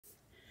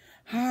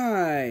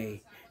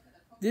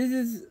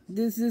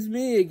this is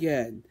me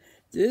again.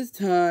 This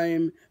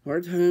time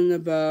we're talking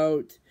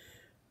about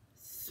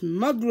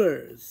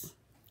smugglers.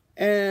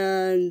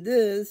 And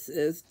this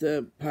is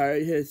the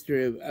pirate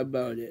history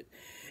about it.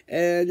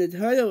 And the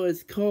title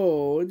is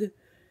called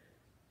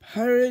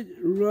Pirate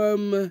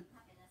Rum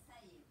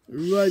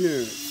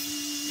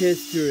Runners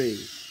History.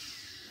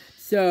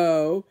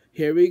 So,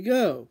 here we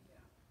go.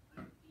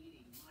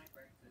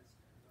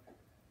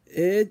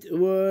 It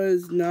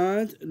was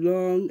not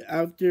long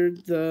after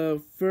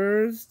the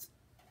first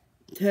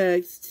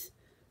text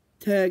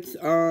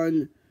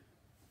on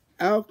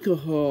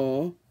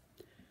alcohol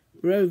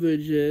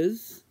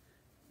beverages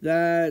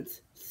that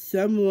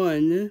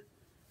someone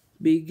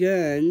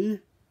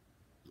began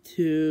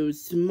to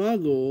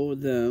smuggle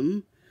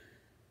them.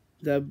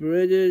 The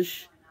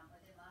British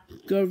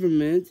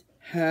government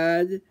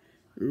had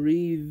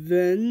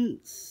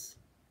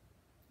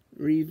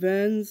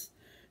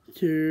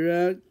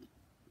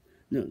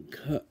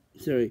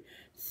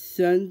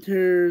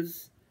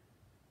centers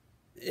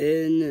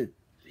in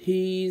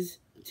peace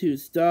to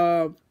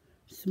stop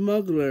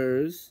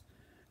smugglers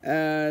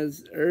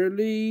as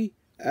early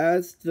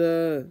as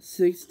the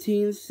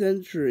 16th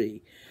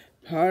century.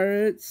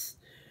 Pirates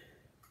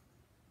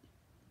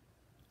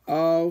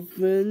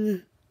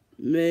often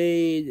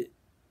made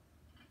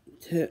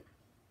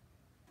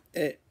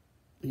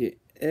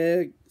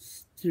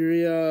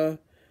extra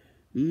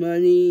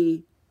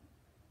money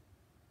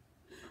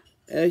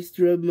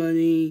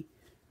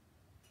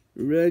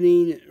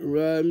running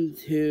rum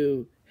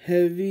to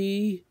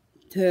heavy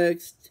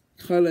taxed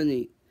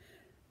colonies.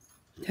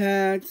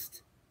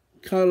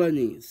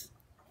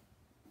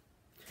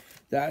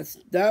 That's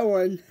that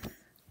one.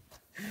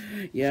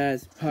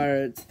 Yes,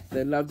 pirates,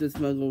 they love to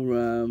smuggle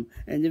rum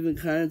and different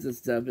kinds of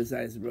stuff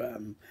besides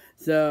rum.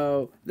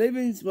 So, they've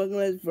been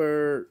smuggling it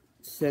for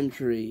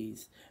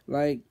centuries.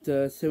 Like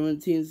the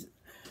 17th...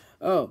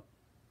 Oh,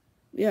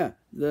 yeah,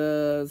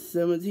 the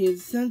 17th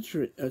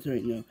century... Oh,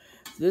 sorry, no.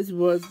 This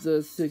was the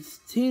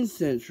 16th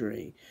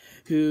century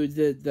who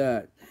did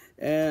that.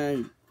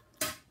 And,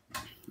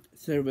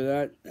 sorry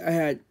about that. I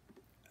had,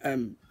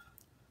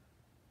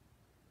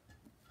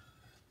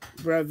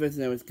 breakfast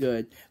and it was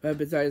good. But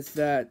besides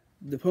that,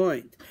 the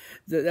point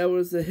that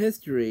was the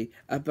history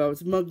about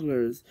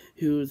smugglers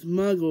who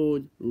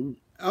smuggled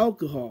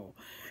alcohol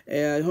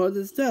and all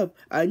this stuff.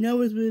 I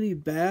know it's really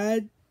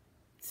bad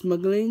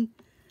smuggling,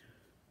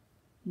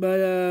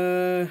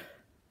 but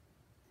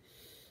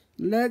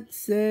let's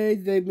say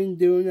they've been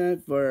doing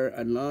that for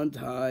a long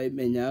time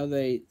and now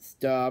they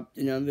stopped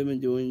and now they've been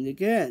doing it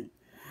again.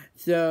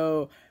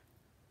 So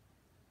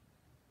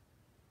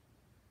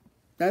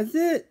that's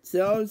it.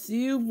 So I'll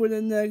see you for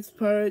the next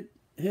pirate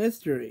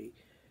history.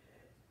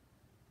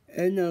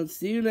 And I'll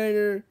see you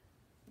later.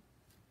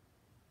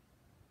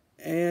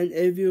 And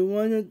if you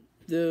want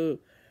to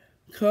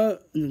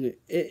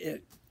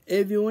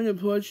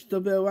push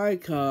the bell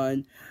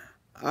icon,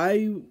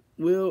 I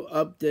will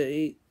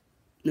update.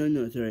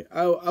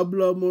 I'll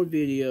upload more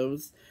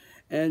videos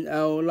and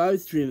I'll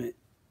live stream it.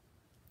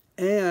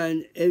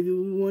 And if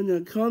you want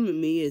to comment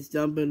me, it's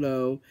down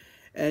below.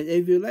 And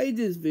if you like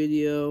this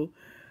video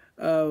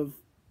of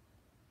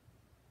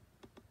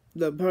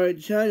the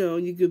pirate channel,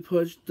 you can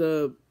push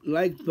the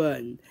like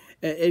button.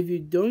 And if you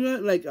do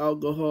not like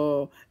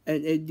alcohol,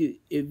 and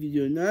if you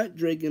do not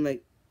drink and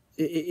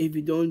if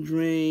you don't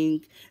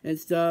drink and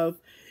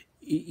stuff,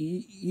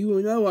 you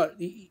will not watch.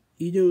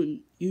 You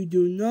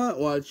do not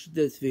watch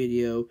this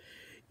video.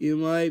 You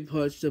might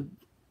push the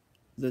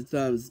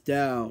thumbs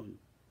down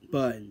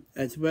button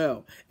as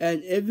well.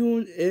 And if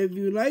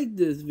you like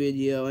this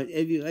video and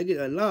if you like it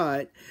a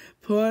lot,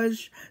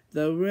 push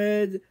the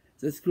red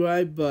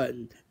subscribe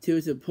button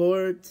to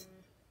support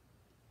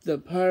the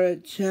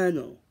pirate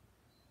channel.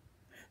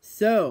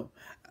 So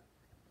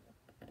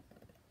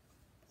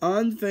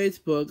on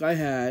Facebook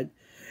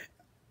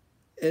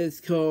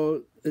it's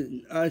called,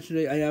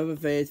 actually I have a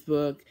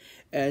Facebook,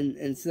 and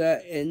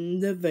inside in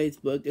the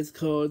Facebook it's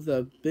called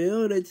the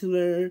Bill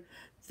Littler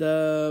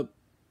the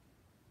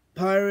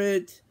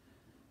Pirate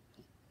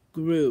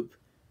Group.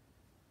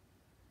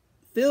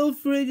 Feel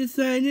free to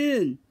sign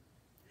in.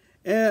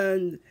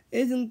 And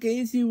in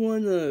case you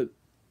want to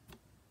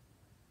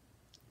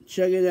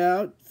check it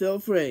out, feel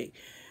free.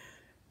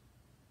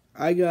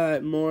 I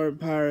got more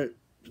pirate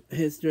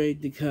history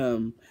to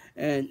come.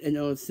 And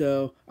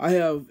also, I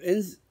have,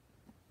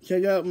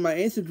 check out my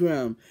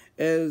Instagram.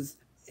 It's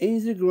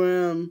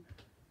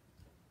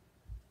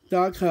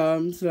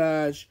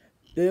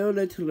Instagram.com/Bill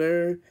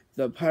Littler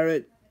the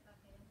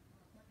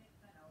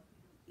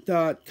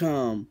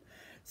Pirate.com.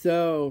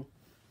 So,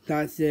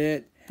 that's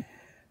it.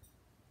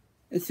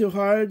 It's too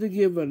hard to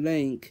give a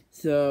link,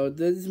 so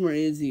this is more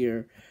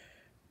easier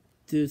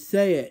to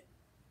say it.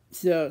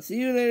 So, see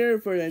you later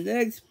for the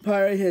next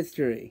pirate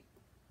history.